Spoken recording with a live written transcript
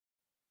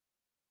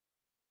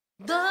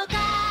どうか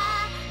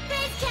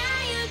Please can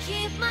you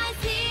keep my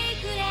secret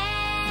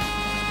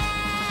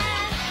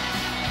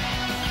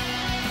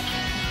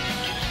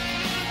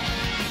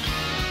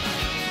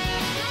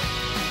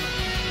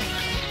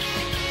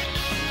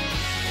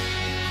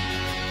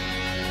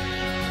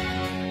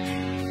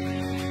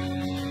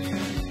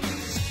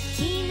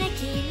キラ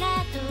キ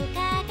ラと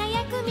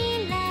輝く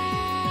未来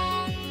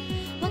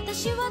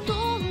私はど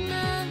ん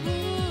な風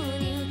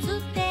に映っ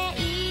て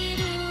いる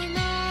の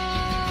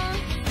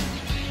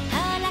ほ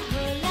らほ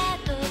ら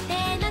と手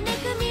招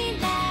く未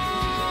来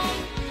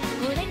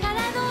これから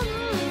どん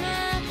な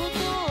こと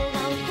が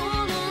起こ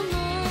るの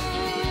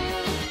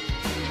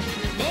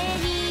目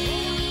に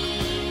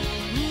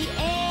見え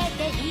て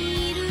い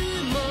る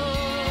もの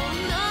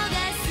が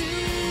全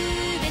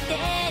てでは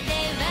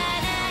な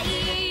い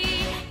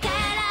から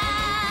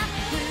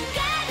不可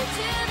能中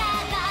だ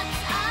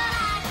That's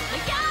alright 迷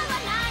わ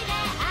ないで I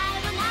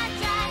will not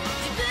try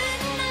自分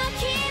の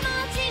気持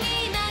ちに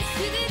まっ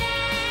すぐで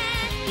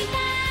いたい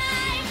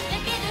だ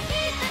けど一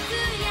つ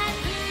や二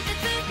つ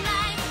くらい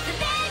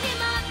誰に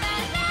もバレ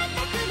た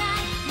くない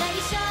内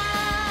緒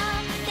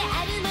であ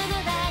るものだ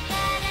から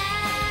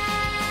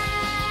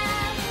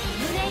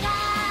胸が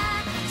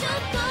ちょっ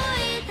と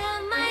痛い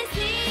My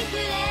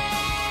secret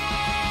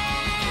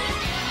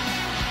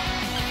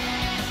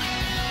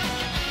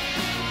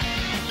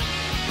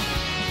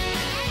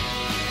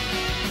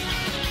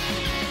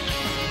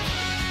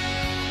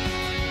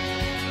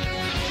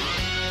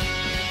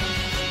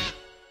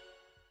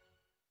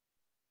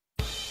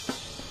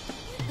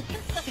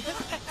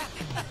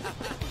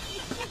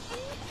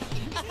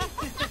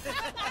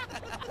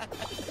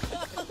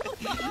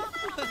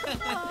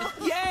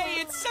Yay,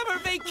 it's summer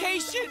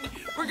vacation!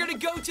 We're gonna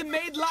go to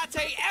Maid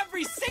Latte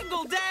every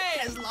single day!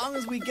 As long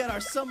as we get our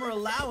summer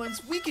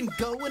allowance, we can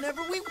go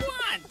whenever we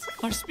want.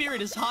 Our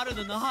spirit is hotter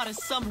than the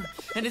hottest summer,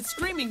 and it's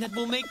screaming that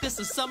we'll make this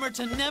a summer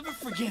to never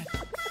forget.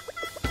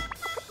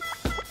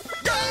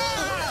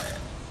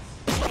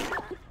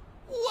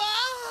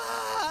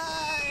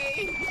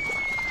 Why?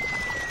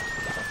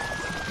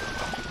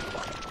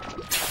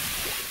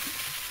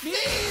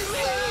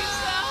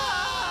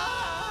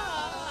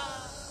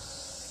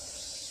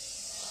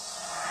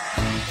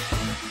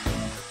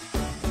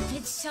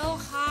 It's so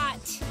hot.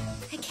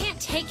 I can't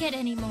take it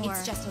anymore.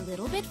 It's just a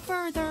little bit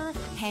further.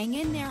 Hang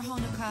in there,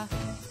 Honoka.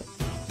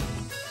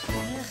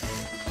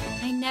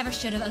 I never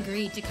should have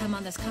agreed to come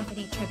on this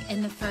company trip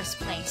in the first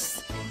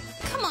place.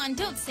 Come on,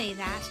 don't say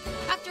that.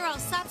 After all,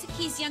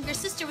 Satsuki's younger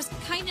sister was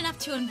kind enough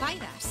to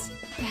invite us.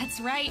 That's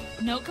right.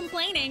 No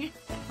complaining.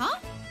 Huh?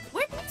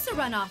 Where'd Lisa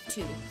run off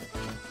to?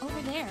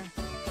 Over there.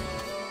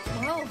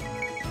 Whoa.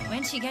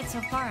 When'd she get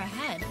so far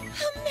ahead?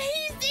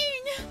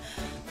 Amazing!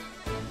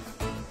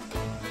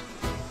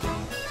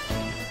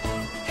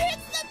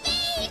 It's the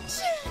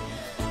beach!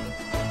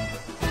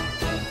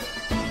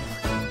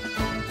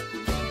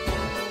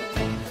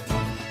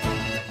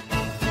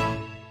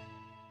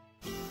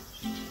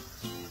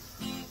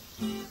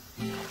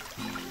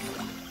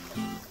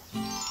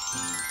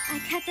 I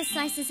cut the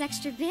slices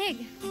extra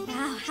big.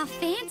 Wow, how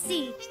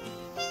fancy.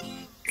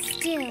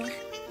 Still,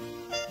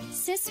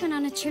 Sis went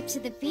on a trip to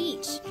the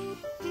beach,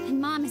 and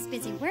Mom is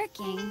busy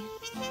working.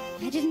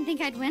 I didn't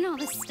think I'd win all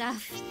this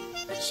stuff.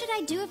 What should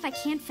I do if I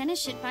can't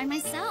finish it by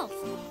myself?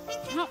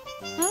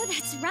 Oh,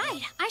 that's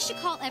right. I should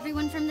call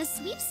everyone from the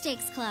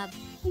sweepstakes club.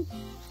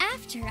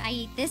 After I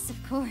eat this, of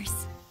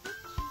course.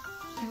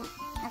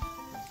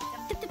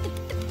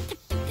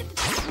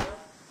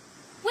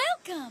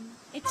 Welcome!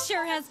 It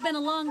sure has been a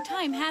long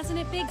time, hasn't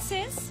it, Big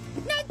Sis?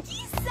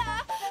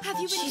 Nagisa! Have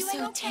you been She's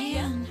doing so okay?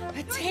 tan.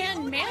 A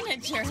tan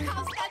manager!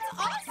 House, that's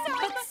awesome!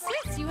 But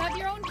Sis, you have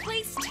your own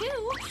place,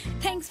 too.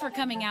 Thanks for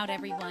coming out,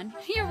 everyone.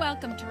 You're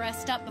welcome to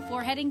rest up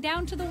before heading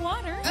down to the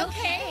water.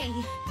 Okay.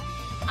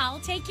 I'll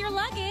take your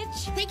luggage.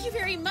 Thank you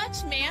very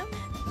much, ma'am.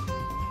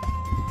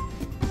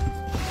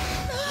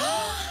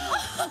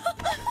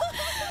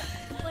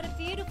 What a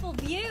beautiful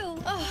view.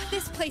 Oh,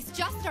 this place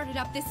just started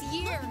up this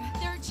year.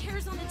 There are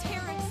chairs on the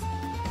terrace.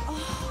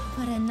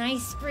 What a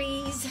nice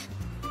breeze.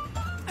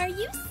 Are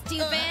you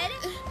stupid?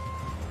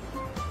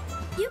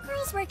 You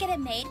girls work at a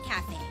maid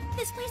cafe.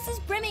 This place is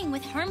brimming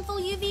with harmful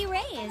UV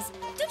rays.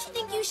 Don't you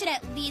think you should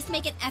at least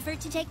make an effort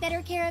to take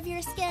better care of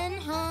your skin,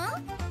 huh?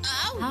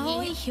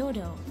 Aoi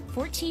Hyodo,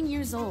 14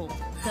 years old,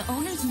 the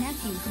owner's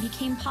nephew who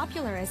became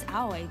popular as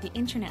Aoi, the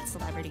internet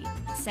celebrity.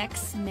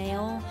 Sex,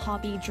 male,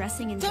 hobby,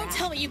 dressing in Don't drag.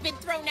 tell me you've been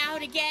thrown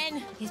out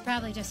again. He's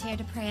probably just here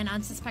to prey on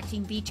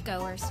unsuspecting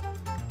beachgoers.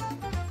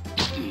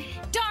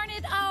 Darn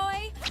it,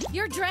 Aoi!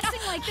 You're dressing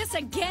like this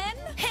again?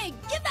 Hey,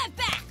 give that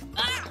back!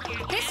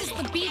 This is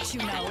the beach,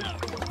 you know.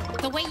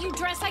 The way you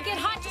dress, I get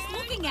hot just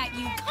looking at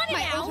you. Cut it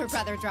My out! older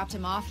brother dropped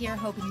him off here,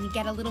 hoping he'd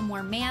get a little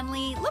more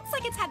manly. Looks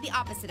like it's had the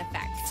opposite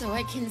effect. So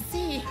I can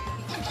see.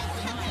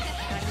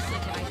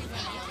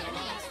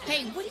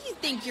 Hey, what do you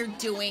think you're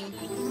doing?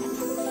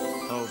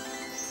 Oh,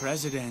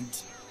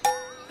 President.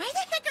 Why the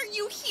heck are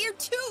you here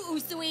too,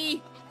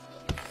 Usui?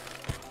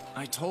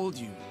 I told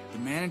you, the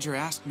manager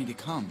asked me to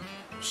come.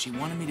 She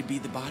wanted me to be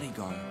the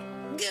bodyguard.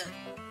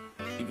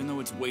 He Even though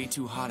it's way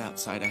too hot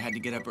outside, I had to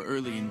get up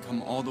early and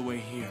come all the way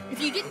here.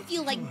 If you didn't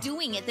feel like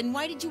doing it, then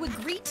why did you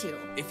agree to?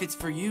 If it's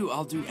for you,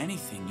 I'll do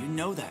anything. You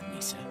know that,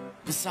 Misa.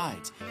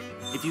 Besides,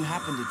 if you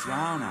happen to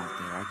drown out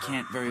there, I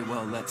can't very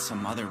well let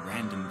some other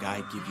random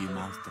guy give you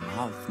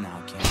mouth-to-mouth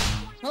now, can I?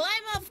 Well,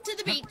 I'm off to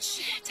the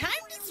beach. Time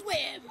to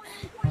swim.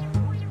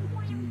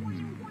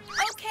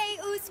 Okay,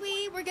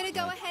 Usui, we're gonna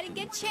go ahead and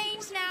get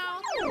changed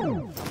now.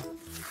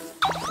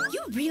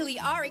 You really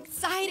are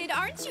excited,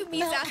 aren't you, Misa?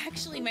 Well,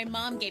 actually, my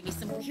mom gave me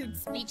some weird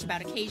speech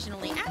about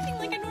occasionally acting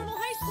like a normal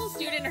high school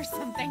student or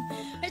something.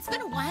 It's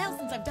been a while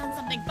since I've done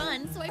something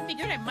fun, so I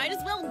figured I might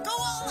as well go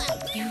all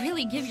out. You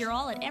really give your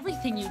all at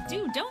everything you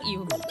do, don't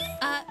you?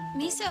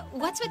 Misa,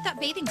 what's with that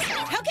bathing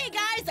suit? Okay,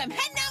 guys, I'm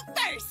heading out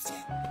first.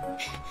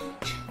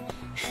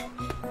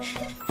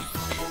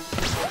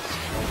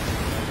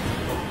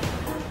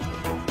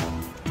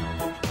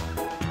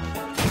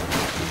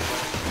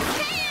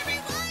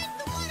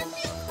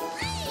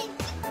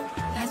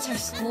 That's her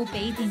school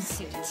bathing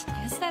suit.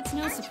 Guess that's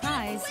no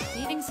surprise.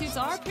 Bathing suits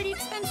are pretty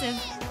expensive.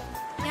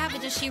 Yeah,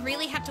 but does she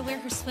really have to wear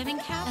her swimming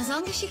cap? As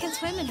long as she can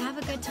swim and have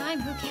a good time,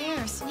 who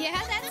cares? Yeah,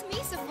 that's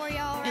Misa for you,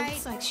 all It right.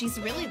 looks like she's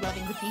really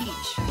loving the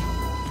beach.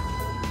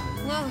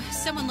 Whoa,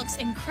 someone looks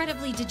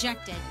incredibly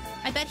dejected.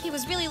 I bet he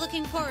was really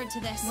looking forward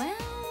to this. Well,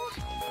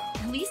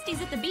 at least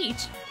he's at the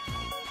beach.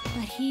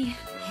 But hey,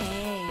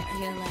 are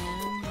you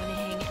alone? Wanna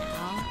hang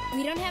out?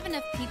 We don't have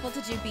enough people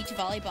to do beach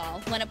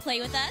volleyball. Want to play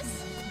with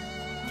us?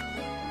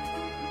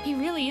 He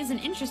really isn't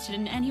interested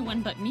in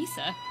anyone but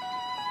Misa.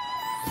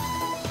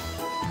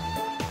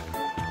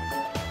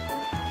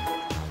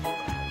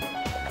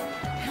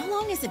 How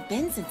long has it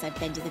been since I've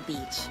been to the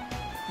beach?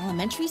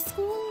 Elementary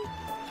school?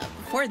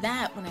 Before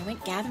that, when I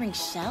went gathering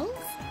shells?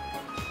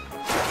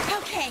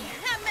 Okay,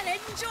 I'm gonna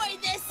enjoy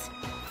this!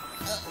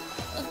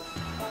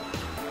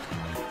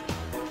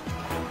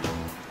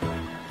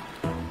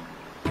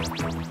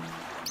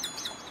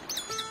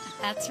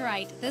 That's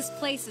right. This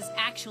place is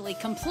actually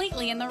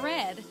completely in the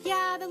red.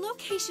 Yeah, the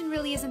location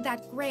really isn't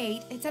that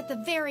great. It's at the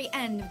very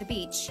end of the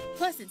beach.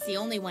 Plus, it's the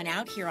only one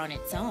out here on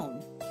its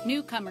own.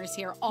 Newcomers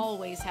here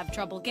always have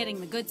trouble getting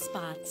the good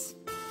spots.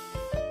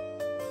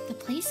 The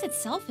place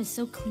itself is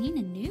so clean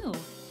and new.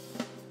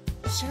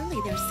 Surely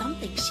there's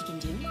something she can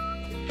do.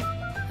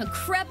 A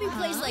crappy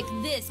place like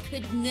this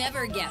could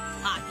never get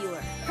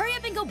popular. Hurry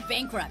up and go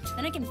bankrupt,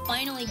 then I can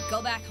finally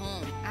go back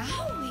home.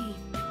 Owie.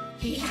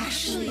 He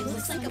actually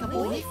looks like a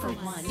boy for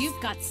once.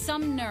 You've got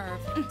some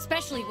nerve,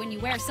 especially when you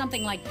wear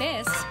something like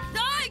this.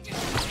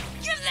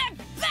 Give that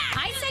back!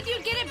 I said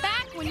you'd get it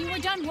back when you were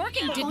done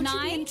working, didn't Won't you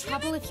be I? in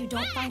trouble if you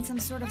don't find some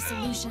sort of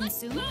solution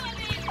soon?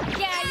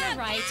 Yeah, you're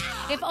right.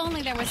 If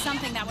only there was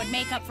something that would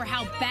make up for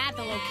how bad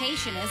the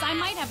location is, I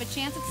might have a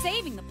chance at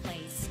saving the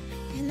place.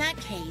 In that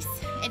case,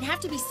 it'd have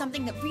to be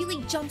something that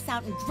really jumps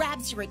out and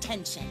grabs your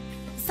attention.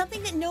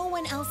 Something that no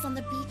one else on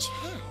the beach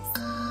has.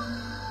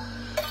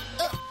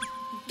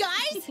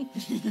 Guys?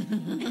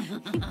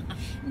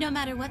 No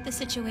matter what the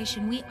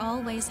situation, we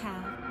always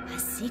have A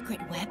secret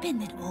weapon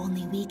that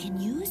only we can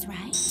use,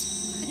 right?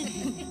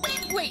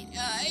 Wait,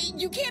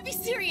 you can't be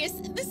serious.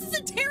 This is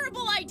a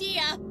terrible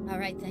idea. All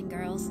right then,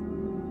 girls.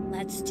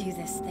 Let's do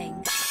this thing.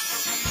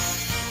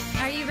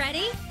 Are you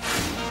ready?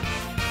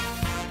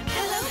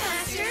 Hello,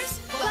 Masters.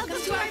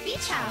 Welcome to our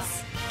beach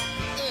house.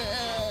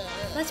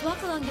 Let's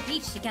walk along the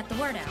beach to get the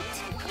word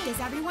out. Does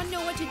everyone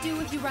know what to do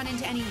if you run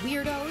into any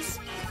weirdos?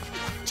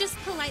 Just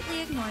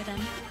politely ignore them.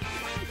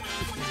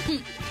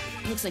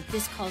 Looks like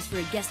this calls for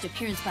a guest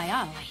appearance by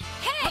Aoi.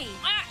 Hey!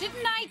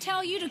 Didn't I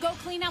tell you to go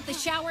clean out the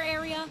shower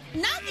area?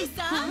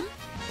 Nagisa!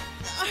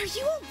 Are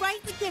you all right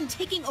with them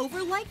taking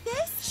over like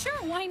this? Sure,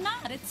 why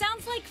not? It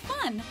sounds like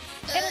fun.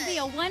 It'll be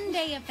a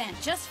one-day event,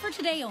 just for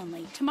today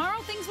only.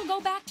 Tomorrow things will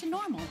go back to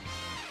normal.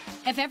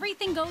 If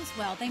everything goes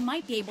well, they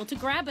might be able to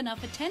grab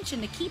enough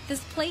attention to keep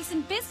this place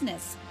in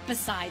business.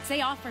 Besides,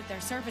 they offered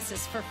their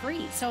services for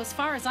free, so as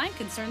far as I'm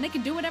concerned, they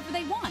can do whatever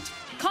they want.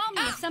 Call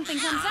me if something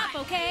comes up,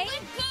 okay?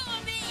 Let go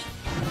of me!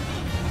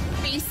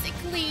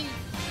 Basically,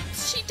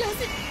 she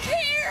doesn't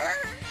care.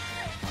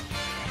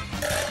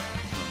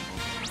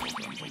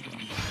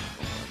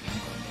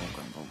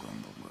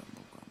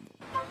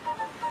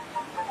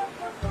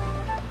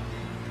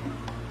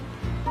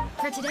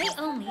 For today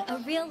only, a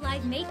real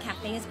live maid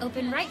cafe is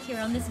open right here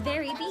on this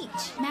very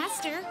beach.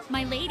 Master,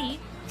 my lady,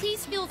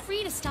 please feel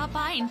free to stop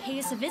by and pay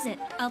us a visit.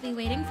 I'll be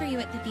waiting for you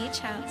at the beach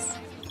house.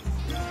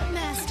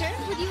 Master,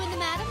 would you and the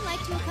madam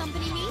like to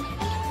accompany me?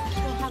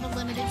 We'll have a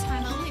limited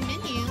time only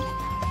menu.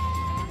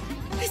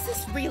 Is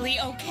this really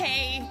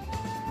okay?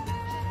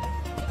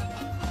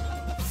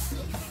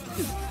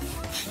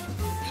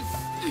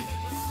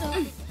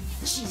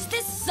 Jeez,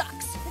 this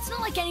sucks. It's not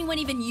like anyone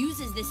even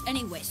uses this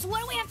anyway, so why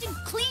do we have to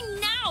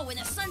clean now when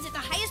the sun's at the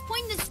highest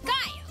point in the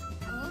sky?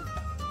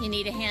 You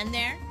need a hand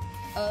there?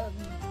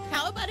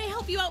 How about I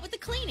help you out with the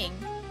cleaning?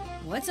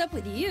 What's up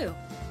with you?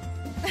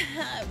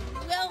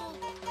 Well,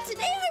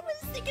 today I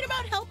was thinking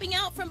about helping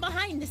out from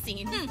behind the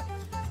scenes.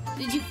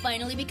 Did you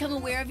finally become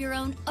aware of your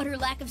own utter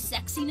lack of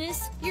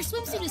sexiness? Your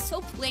swimsuit is so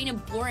plain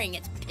and boring,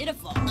 it's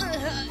pitiful.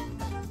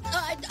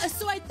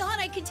 So I thought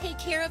I could take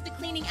care of the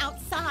cleaning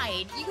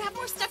outside. You have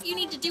more stuff you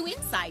need to do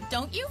inside,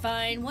 don't you?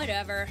 Fine,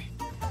 whatever.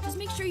 Just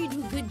make sure you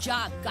do a good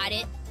job, got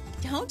it?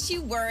 Don't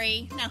you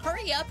worry. Now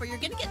hurry up or you're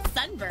gonna get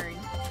sunburned.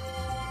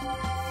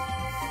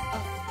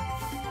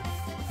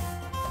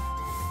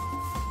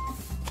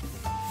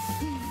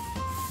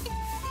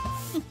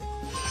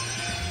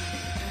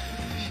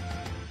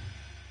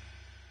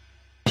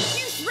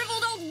 You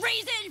shriveled old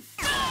raisin!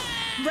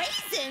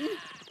 Raisin?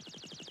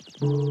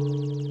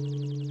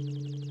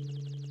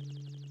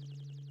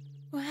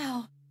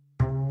 Wow.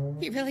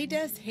 He really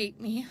does hate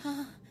me,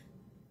 huh?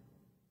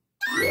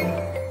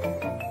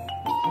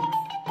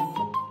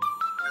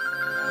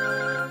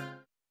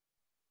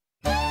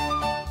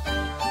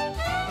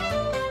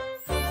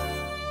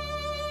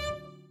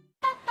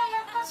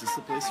 Is this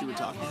the place you were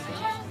talking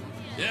about?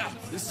 Yeah,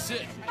 this is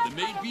it. The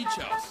Maid Beach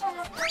House.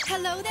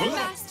 Hello there,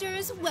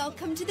 masters.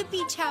 Welcome to the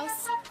beach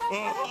house.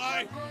 Oh,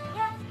 hi.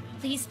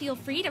 Please feel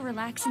free to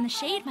relax in the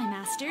shade, my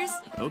masters.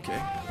 Okay.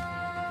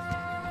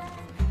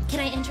 Can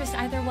I interest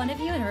either one of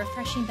you in a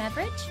refreshing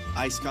beverage?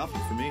 Iced coffee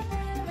for me.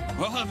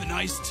 I'll have an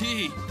iced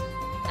tea.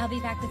 I'll be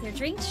back with your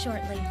drinks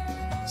shortly.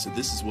 So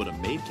this is what a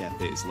maid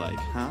cafe is like,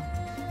 huh?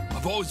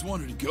 I've always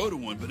wanted to go to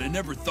one, but I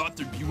never thought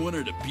there'd be one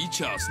at a beach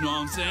house, know what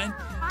I'm saying?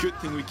 Good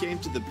thing we came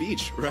to the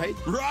beach, right?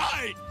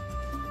 Right!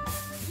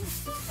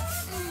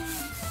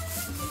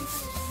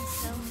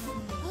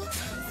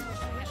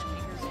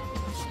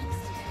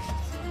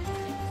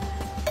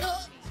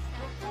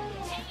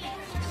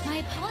 My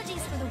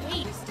apologies for the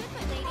wait.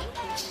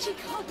 She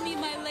called me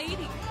my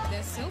lady.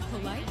 They're so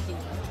polite here.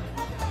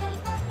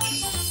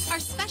 Our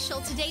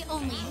special today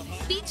only,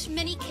 beach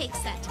mini cake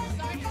set.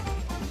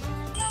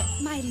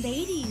 My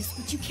ladies,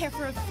 would you care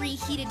for a free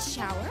heated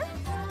shower?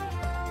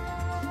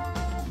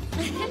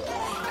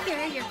 Here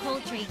are your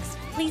cold drinks.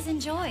 Please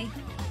enjoy.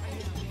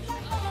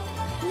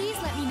 Please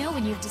let me know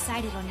when you've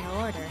decided on your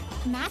order.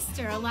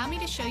 Master, allow me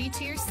to show you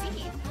to your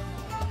seat.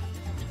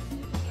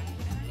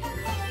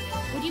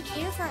 Would you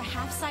care for a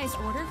half-size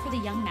order for the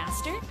young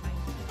master?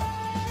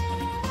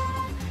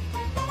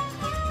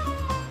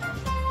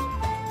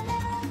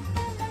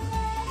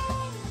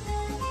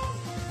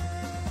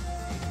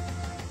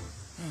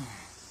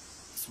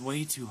 It's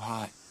way too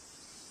hot.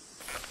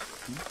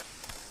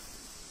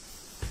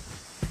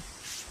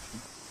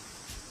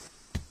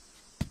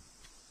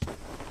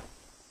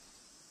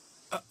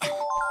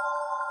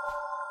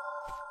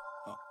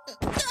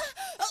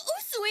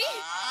 Usui!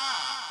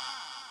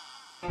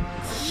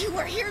 You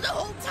were here the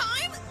whole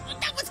time?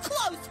 That was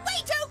close!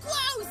 Way too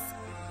close!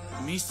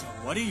 Misa,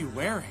 what are you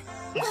wearing?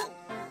 Well,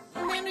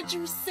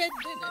 manager said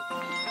that...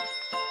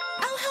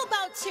 I'll help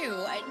out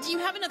too. Do you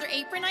have another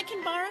apron I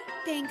can borrow?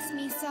 Thanks,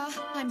 Misa.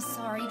 I'm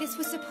sorry, this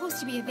was supposed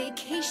to be a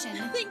vacation.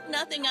 Think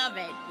nothing of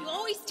it. You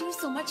always do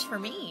so much for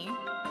me.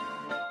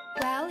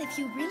 Well, if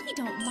you really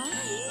don't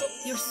mind,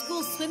 your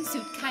school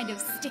swimsuit kind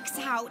of sticks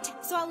out,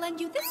 so I'll lend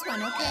you this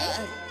one,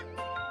 okay?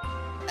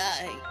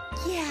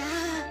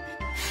 Yeah.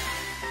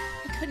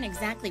 I couldn't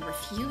exactly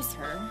refuse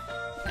her.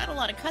 I've got a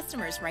lot of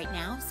customers right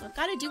now, so I've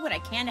got to do what I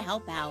can to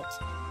help out.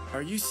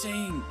 Are you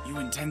saying you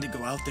intend to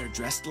go out there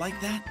dressed like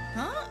that?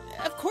 Huh?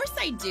 Of course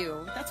I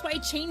do. That's why I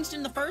changed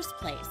in the first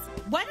place.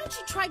 Why don't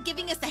you try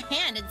giving us a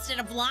hand instead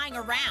of lying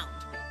around?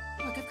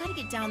 Look, I've got to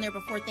get down there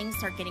before things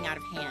start getting out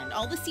of hand.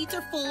 All the seats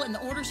are full and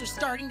the orders are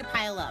starting to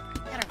pile up.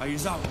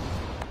 Ayuzawa.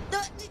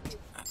 Stop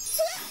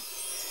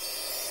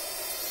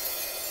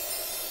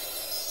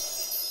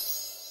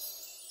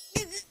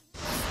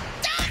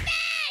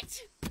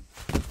it!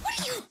 What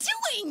are you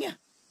doing?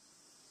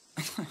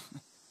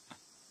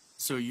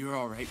 So you're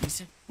all right,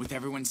 Misa? With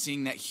everyone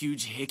seeing that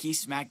huge hickey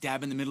smack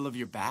dab in the middle of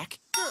your back?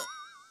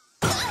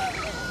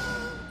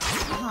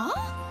 Huh?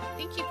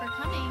 Thank you for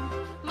coming.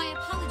 My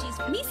apologies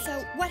for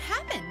Misa, what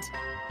happened?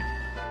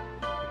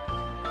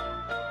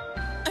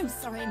 I'm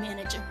sorry,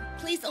 manager.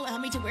 Please allow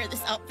me to wear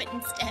this outfit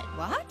instead.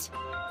 What?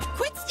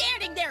 Quit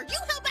standing there! You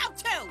help out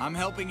too! I'm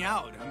helping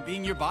out. I'm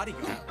being your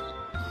bodyguard.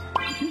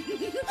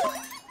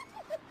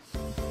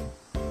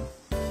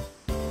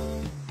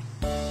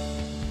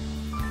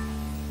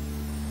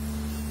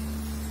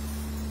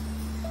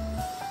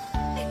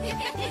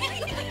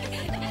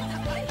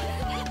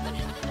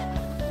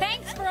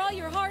 Thanks for all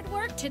your hard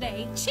work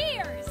today.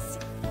 Cheers!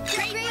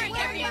 Great work,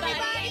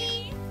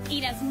 everybody!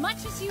 Eat as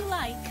much as you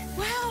like.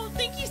 Wow,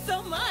 thank you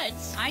so much!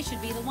 I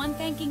should be the one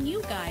thanking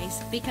you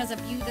guys. Because of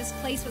you, this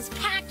place was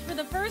packed for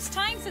the first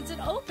time since it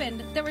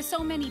opened. There were so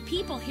many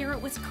people here,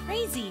 it was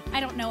crazy. I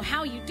don't know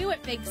how you do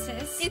it, big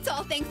sis. It's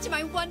all thanks to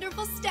my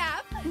wonderful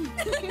staff.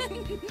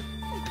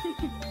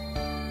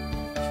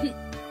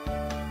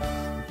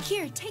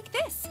 Here, take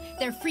this.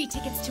 They're free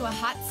tickets to a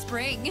hot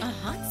spring. A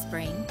hot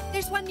spring?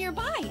 There's one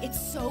nearby. It's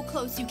so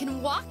close you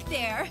can walk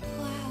there.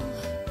 Wow.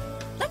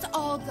 Let's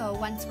all go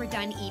once we're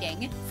done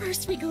eating.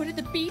 First we go to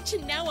the beach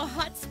and now a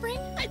hot spring?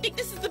 I think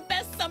this is the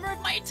best summer of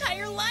my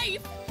entire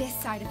life! This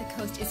side of the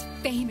coast is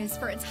famous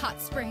for its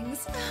hot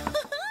springs.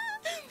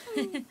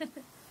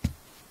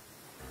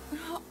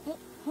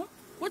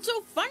 What's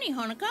so funny,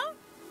 Honoka?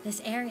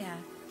 This area.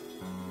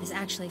 is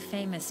actually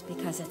famous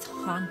because it's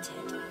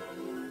haunted.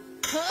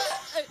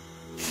 Huh?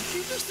 Did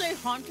you just say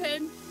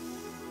haunted?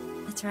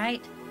 That's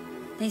right.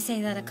 They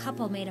say that a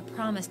couple made a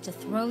promise to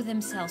throw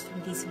themselves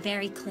from these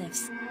very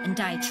cliffs and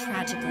die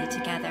tragically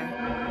together.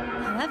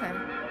 However,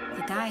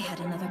 the guy had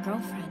another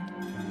girlfriend,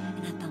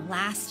 and at the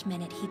last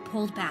minute he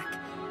pulled back,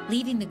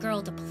 leaving the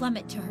girl to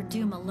plummet to her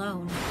doom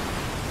alone.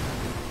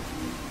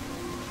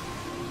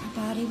 Her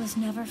body was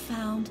never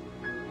found.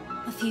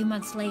 A few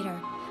months later,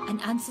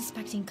 an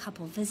unsuspecting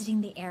couple visiting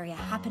the area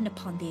happened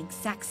upon the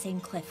exact same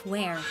cliff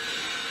where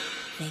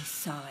they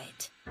saw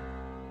it.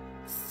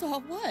 Saw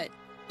what?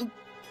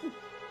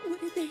 What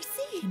did they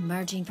see?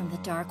 Emerging from the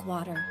dark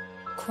water,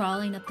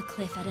 crawling up the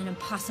cliff at an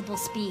impossible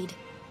speed.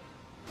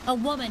 A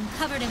woman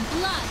covered in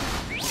blood!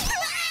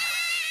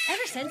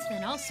 Ever since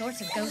then, all sorts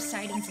of ghost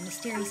sightings and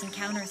mysterious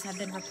encounters have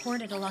been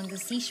reported along the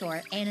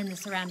seashore and in the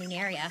surrounding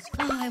area.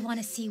 Oh, I want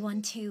to see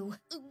one too.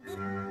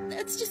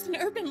 That's just an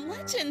urban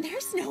legend.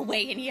 There's no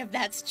way any of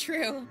that's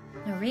true.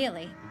 No,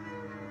 really?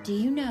 Do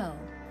you know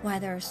why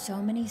there are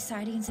so many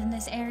sightings in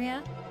this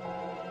area?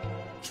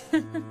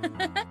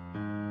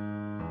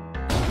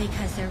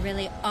 Because there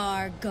really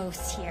are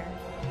ghosts here.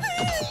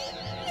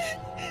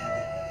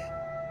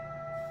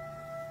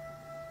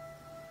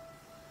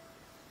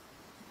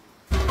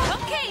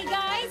 Okay,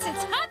 guys,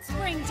 it's hot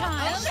spring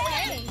time.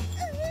 Okay.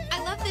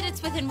 I love that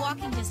it's within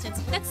walking distance.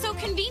 That's so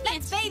convenient.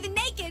 Let's bathe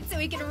naked so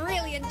we can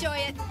really enjoy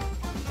it.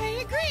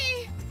 I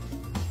agree.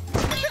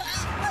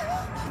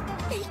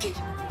 Naked.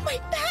 My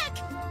back.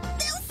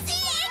 They'll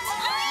see it.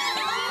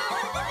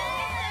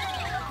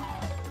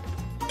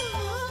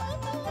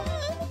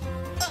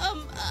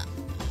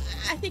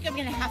 I think I'm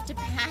gonna have to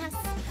pass.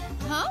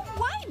 Huh?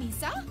 Why,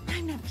 Misa?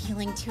 I'm not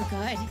feeling too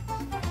good.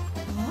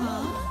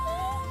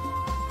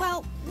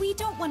 Well, we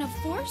don't want to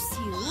force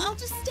you. I'll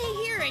just stay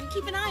here and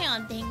keep an eye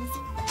on things.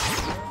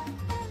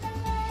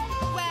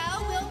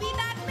 Well, we'll be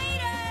back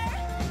later.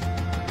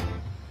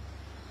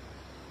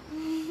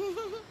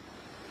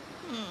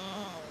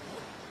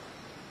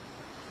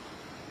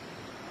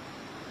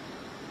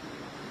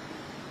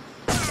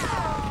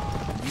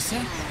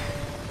 Lisa?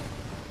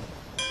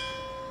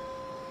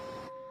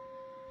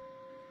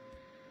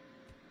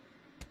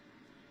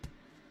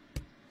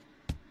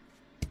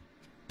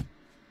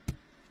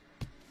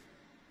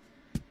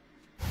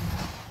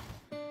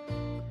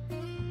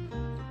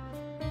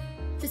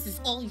 This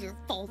is all your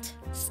fault,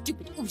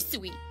 stupid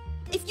Usui.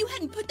 If you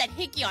hadn't put that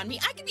hickey on me,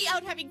 I could be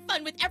out having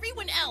fun with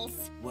everyone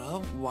else.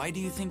 Well, why do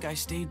you think I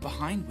stayed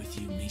behind with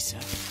you, Misa?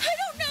 I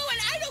don't know, and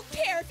I don't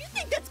care. If you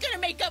think that's gonna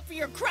make up for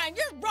your crime,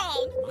 you're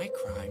wrong. My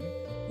crime?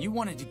 You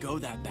wanted to go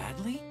that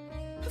badly?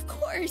 Of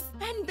course.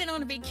 I hadn't been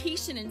on a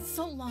vacation in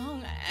so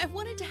long. I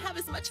wanted to have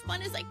as much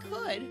fun as I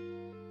could.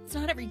 It's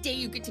not every day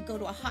you get to go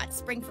to a hot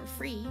spring for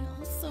free.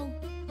 Also,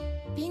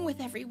 being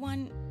with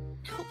everyone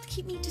helped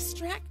keep me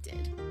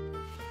distracted.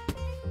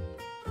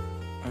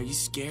 Are you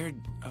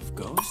scared of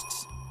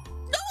ghosts?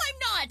 No, I'm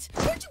not!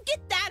 Where'd you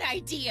get that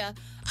idea?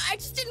 I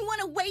just didn't want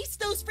to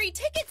waste those free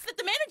tickets that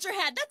the manager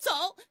had, that's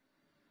all.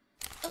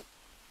 What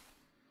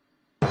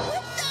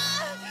the?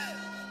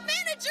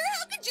 Manager,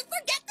 how could you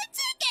forget the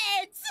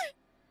tickets?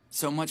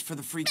 So much for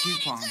the free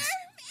coupons.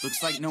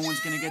 Looks like no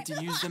one's gonna get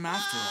to use them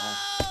after all.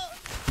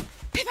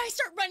 If I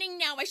start running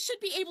now, I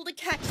should be able to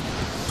catch them.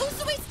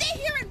 Usui, stay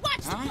here and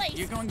watch the place!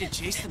 You're going to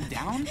chase them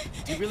down?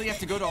 Do you really have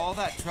to go to all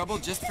that trouble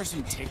just for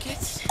some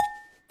tickets?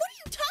 What are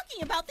you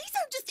talking about? These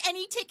aren't just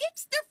any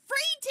tickets. They're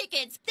free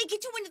tickets. They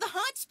get you into the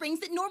hot springs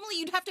that normally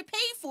you'd have to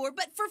pay for,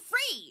 but for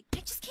free. I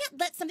just can't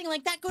let something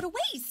like that go to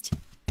waste.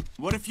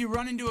 What if you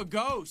run into a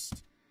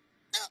ghost?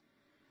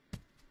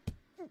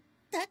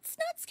 That's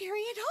not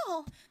scary at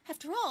all.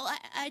 After all,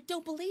 I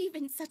don't believe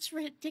in such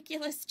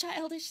ridiculous,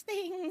 childish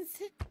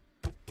things.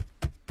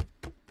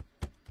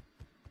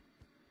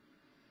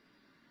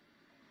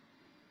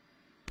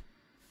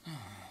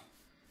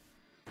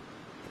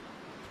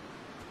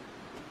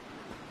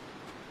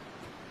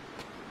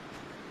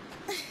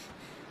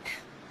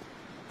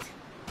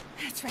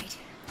 That's right.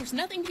 There's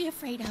nothing to be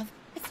afraid of.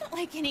 It's not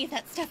like any of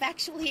that stuff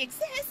actually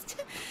exists.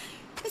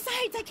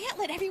 Besides, I can't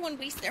let everyone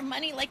waste their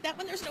money like that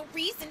when there's no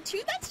reason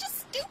to. That's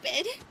just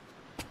stupid.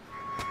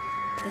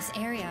 This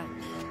area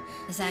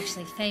is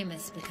actually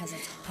famous because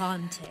it's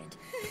haunted.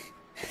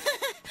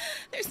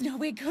 There's no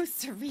way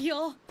ghosts are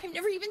real. I've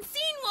never even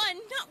seen one.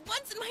 Not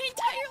once in my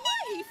entire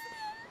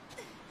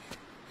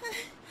life.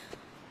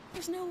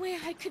 There's no way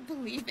I could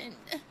believe in...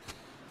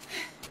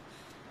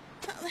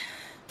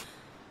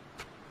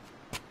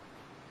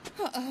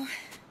 Uh-oh.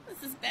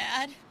 This is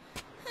bad.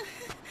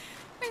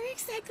 Where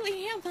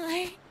exactly am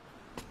I?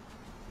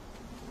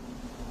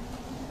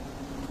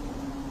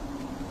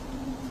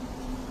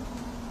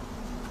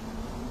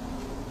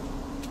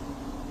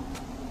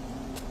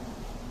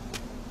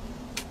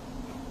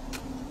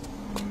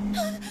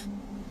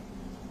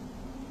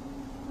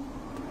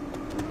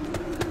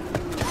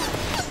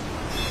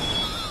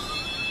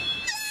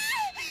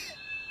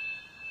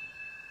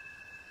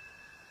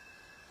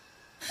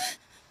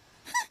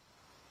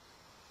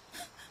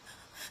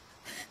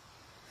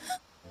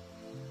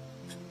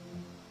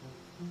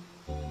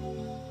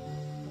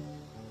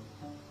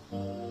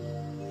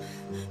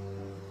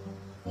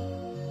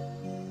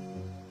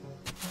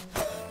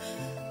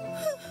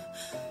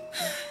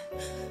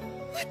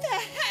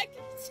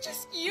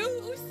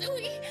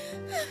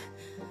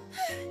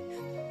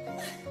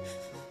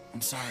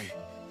 I'm sorry.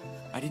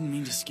 I didn't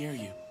mean to scare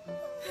you.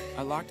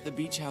 I locked the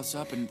beach house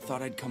up and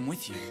thought I'd come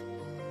with you.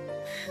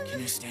 Can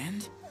you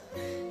stand?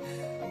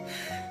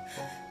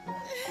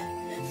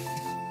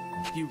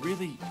 You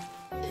really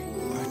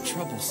are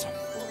troublesome.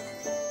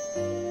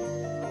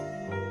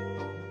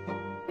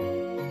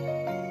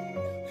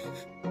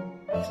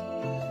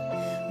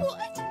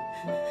 What?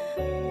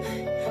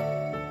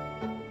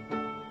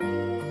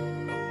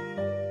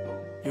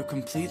 You're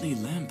completely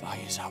limp,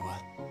 Ayazawa.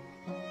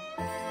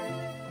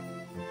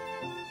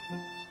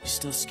 You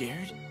still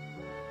scared?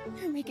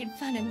 You're making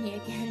fun of me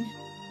again.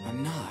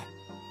 I'm not.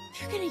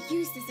 You're gonna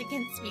use this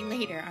against me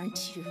later,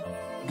 aren't you?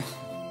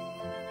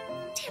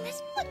 Damn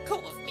it, let go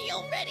of me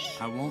already.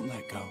 I won't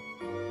let go.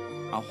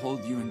 I'll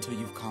hold you until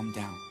you've calmed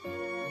down.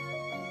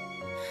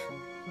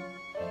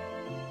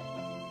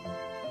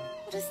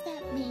 What does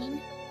that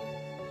mean?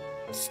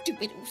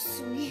 Stupid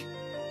Usui.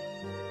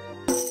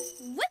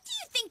 What do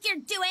you think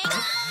you're doing?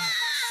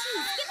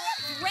 Jeez, give me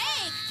a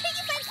break. Can't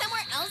you find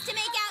somewhere else to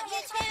make out,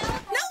 you two?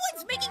 No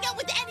one's making out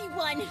with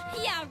anyone!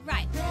 Yeah,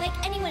 right. Like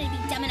anyone would be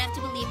dumb enough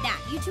to believe that.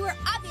 You two are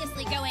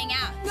obviously going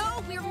out.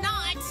 No, we're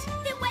not!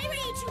 Then why were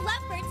you two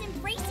lovebirds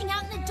embracing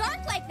out in the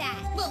dark like that?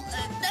 Well,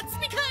 that's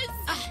because...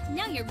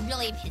 Now you're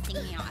really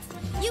pissing me off.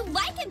 You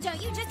like him, don't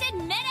you? Just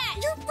admit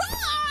it! You're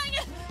wrong!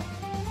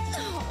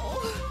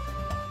 Oh.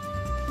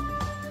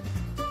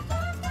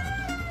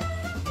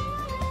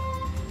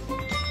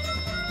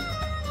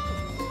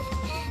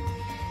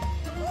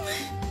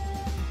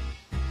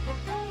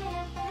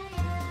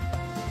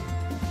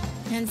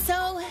 And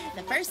so,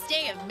 the first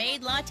day of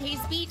Maid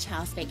Latte's beach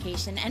house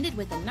vacation ended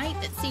with a night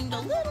that seemed a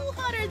little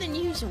hotter than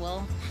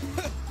usual.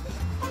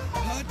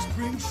 Hot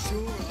spring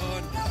shore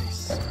on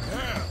ice.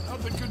 Yeah,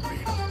 nothing could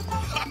beat it.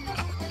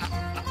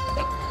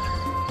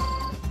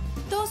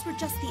 Those were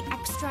just the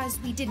extras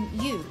we didn't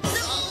use. Oh,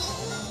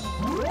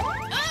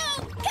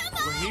 come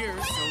on! We're here,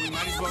 so we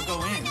might as well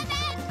go in.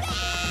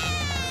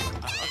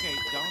 Okay,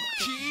 don't...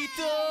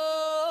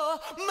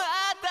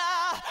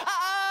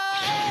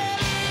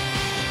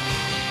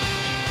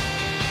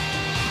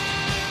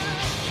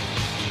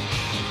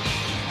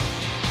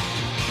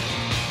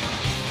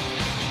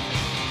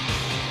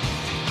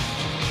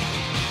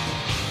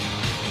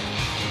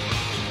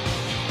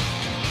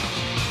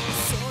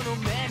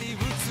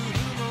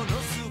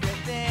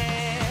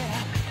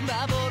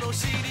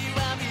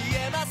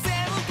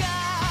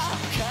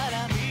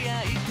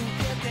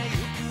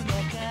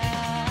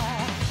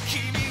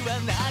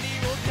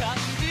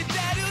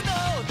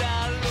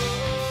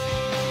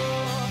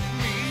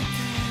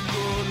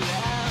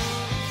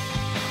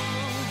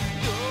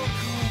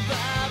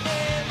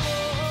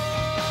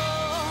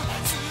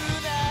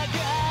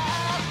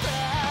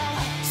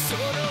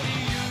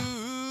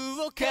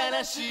 悲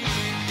しいか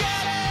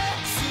ら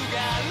すが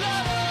ろ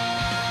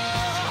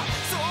う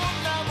そん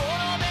なも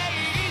ので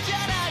いいじゃ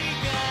ない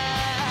か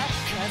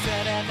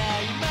飾らな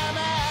いまま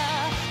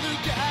迎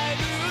え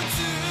る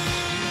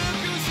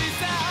美し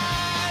さ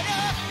よ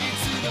い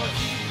つの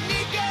日に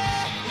か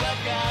わ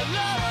かろ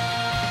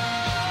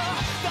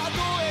うたと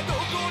えど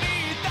こに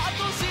いた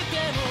として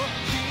も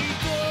きっ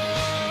と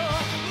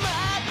ま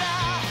た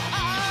会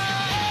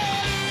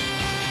える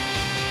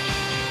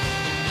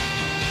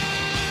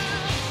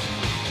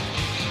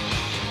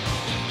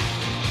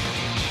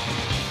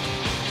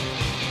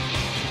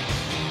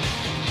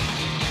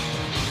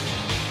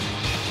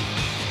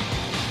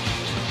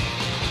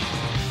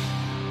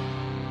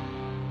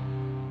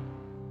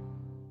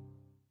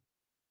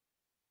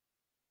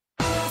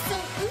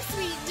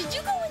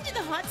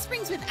Hot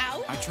springs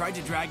without? I tried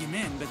to drag him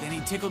in, but then he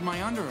tickled my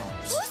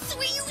underarms.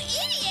 Usui, you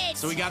idiot!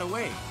 So he got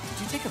away.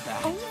 Did you take a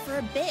bath? Only for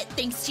a bit,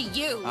 thanks to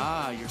you.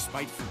 Ah, your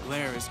spiteful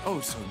glare is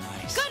oh so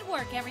nice. Good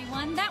work,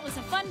 everyone. That was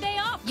a fun day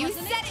off, You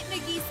wasn't said it,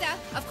 Nagisa.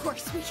 Of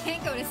course, we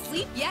can't go to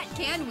sleep yet,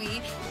 can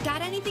we?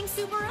 Got anything,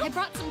 Subaru? I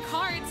brought some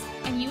cards.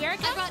 And you,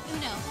 Erica? I brought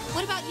Uno.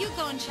 What about you,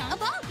 Gon-chan? A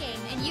ball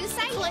game, and you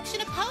say? Collection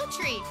of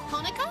poetry.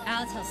 Honoka?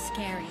 I'll tell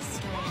scary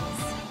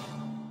stories.